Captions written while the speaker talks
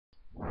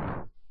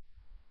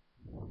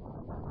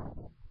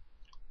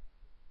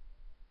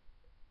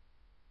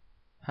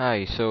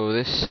Hi, so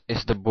this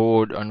is the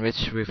board on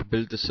which we've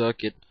built the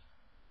circuit.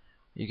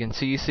 You can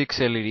see 6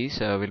 LEDs,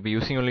 we'll be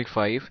using only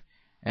 5,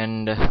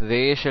 and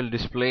they shall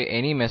display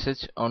any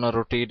message on a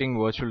rotating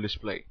virtual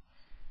display.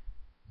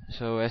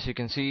 So as you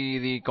can see,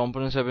 the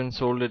components have been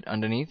soldered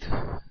underneath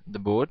the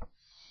board.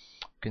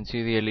 You can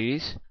see the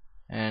LEDs,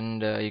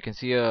 and you can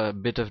see a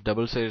bit of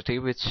double-sided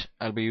tape which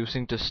I'll be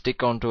using to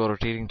stick onto a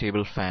rotating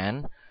table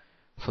fan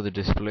for the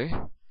display.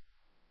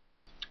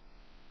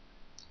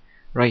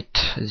 Right,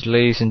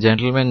 ladies and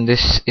gentlemen,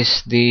 this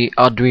is the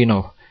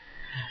Arduino,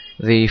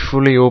 the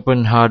fully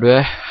open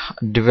hardware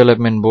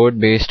development board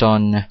based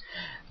on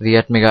the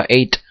Atmega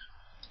 8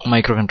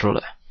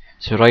 microcontroller.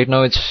 So right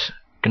now it's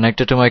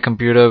connected to my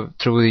computer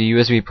through the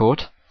USB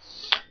port,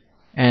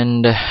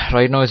 and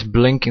right now it's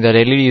blinking. That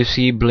LED you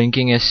see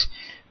blinking is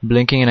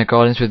blinking in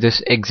accordance with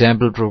this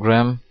example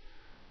program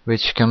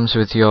which comes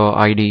with your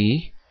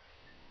IDE.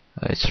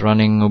 It's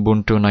running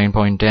Ubuntu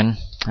 9.10,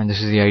 and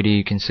this is the IDE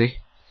you can see.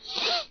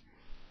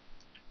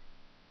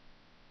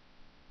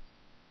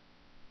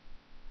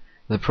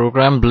 The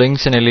program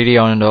blinks an LED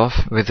on and off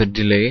with a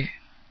delay.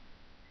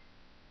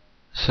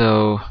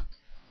 So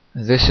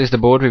this is the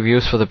board we've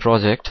used for the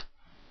project,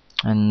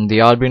 and the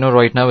Arduino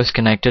right now is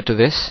connected to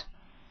this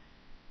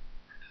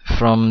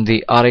from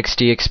the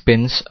RxTX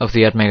pins of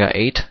the Atmega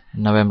 8.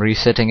 Now I'm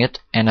resetting it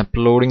and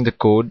uploading the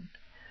code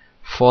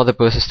for the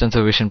persistence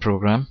of vision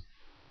program.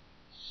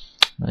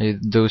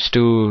 Those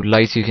two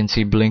lights you can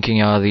see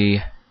blinking are the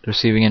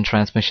receiving and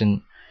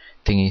transmission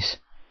thingies.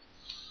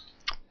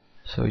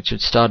 So it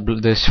should start,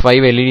 there's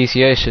 5 LEDs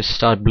here, it should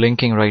start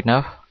blinking right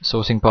now,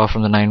 sourcing power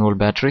from the 9-volt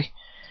battery.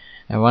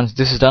 And once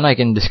this is done, I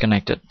can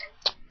disconnect it.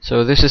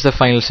 So this is the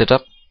final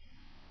setup.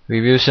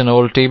 We've used an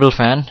old table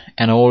fan,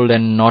 an old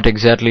and not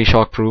exactly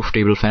shock-proof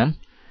table fan.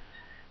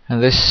 And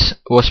this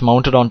was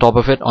mounted on top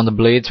of it on the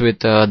blades with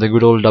the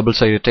good old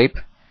double-sided tape.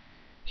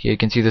 Here you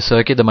can see the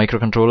circuit, the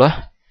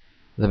microcontroller,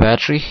 the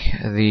battery,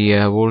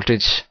 the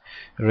voltage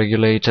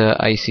regulator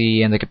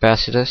IC and the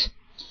capacitors.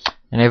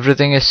 And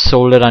everything is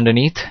soldered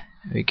underneath.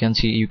 You can't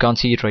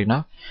see it right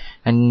now,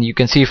 and you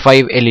can see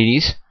 5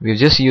 LEDs. We've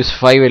just used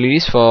 5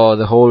 LEDs for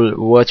the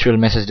whole virtual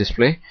message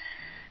display,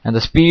 and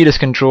the speed is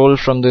controlled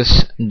from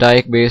this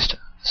dioc based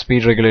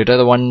speed regulator,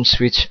 the ones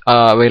which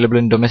are available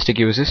in domestic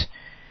uses,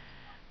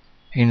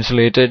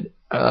 insulated,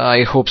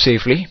 I hope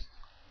safely.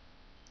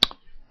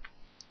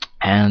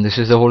 And this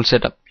is the whole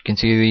setup. You can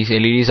see these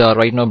LEDs are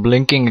right now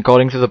blinking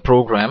according to the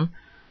program,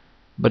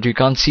 but you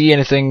can't see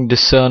anything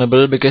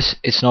discernible because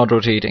it's not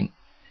rotating.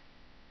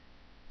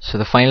 So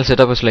the final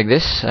setup is like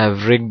this.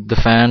 I've rigged the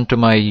fan to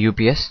my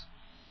UPS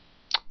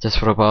just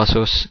for a power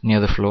source near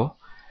the floor,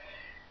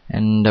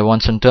 and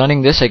once I'm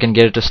turning this, I can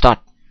get it to start.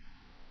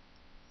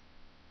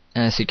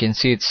 As you can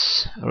see,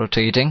 it's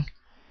rotating.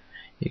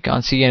 You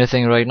can't see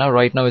anything right now.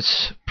 Right now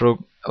it's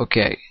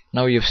okay.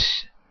 Now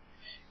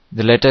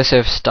the letters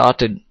have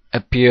started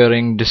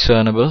appearing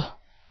discernible.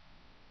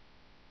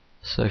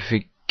 So if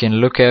we can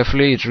look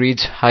carefully, it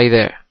reads hi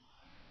there.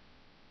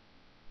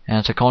 And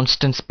at a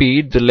constant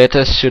speed, the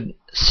letters should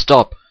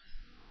stop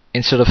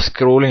instead of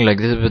scrolling like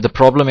this. But the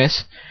problem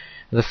is,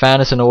 the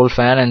fan is an old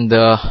fan, and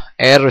the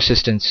air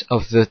resistance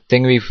of the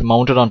thing we've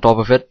mounted on top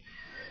of it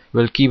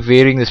will keep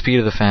varying the speed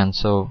of the fan.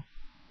 So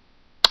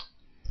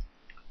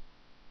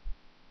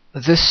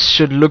this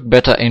should look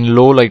better in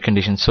low light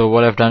conditions. So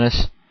what I've done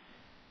is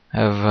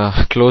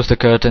I've closed the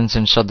curtains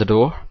and shut the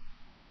door,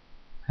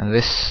 and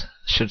this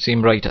should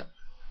seem brighter.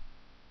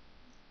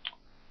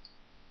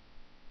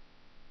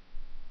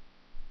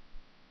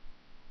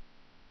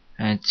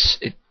 And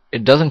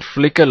it doesn't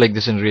flicker like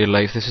this in real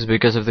life. This is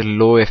because of the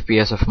low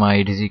FPS of my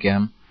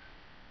DigiCam.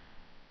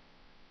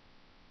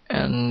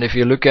 And if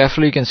you look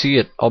carefully, you can see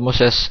it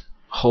almost as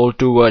whole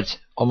 2 words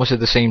almost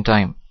at the same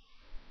time.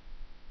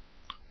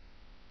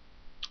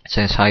 It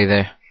says hi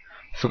there.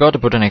 Forgot to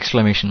put an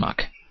exclamation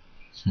mark.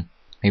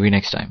 Maybe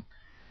next time.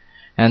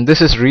 And this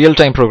is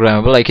real-time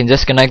programmable. I can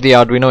just connect the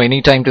Arduino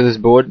anytime to this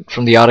board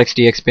from the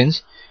RxTX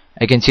pins.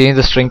 I can change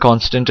the string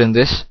constant in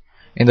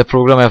the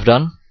program I've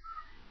done,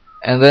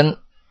 and then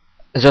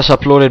just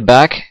upload it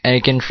back, and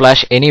you can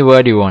flash any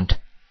word you want.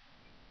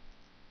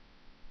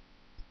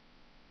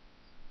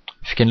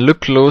 If you can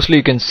look closely,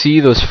 you can see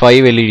those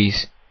 5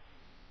 LEDs.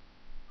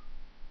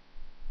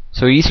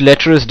 So each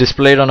letter is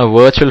displayed on a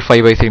virtual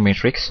 5x3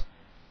 matrix,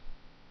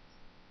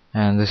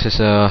 and this is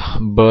a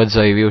bird's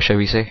eye view, shall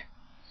we say.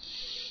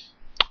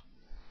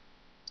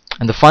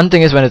 And the fun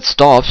thing is, when it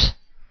stops,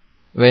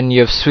 when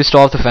you have switched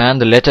off the fan,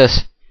 the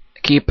letters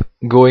keep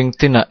going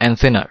thinner and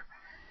thinner.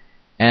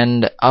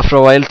 And after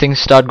a while, things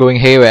start going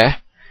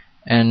haywire,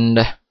 and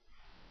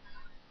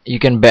you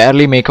can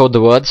barely make out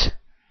the words.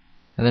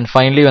 And then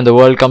finally, when the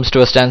world comes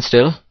to a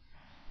standstill,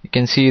 you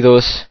can see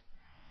those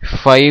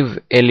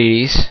 5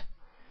 LEDs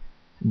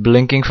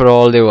blinking for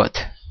all they're worth.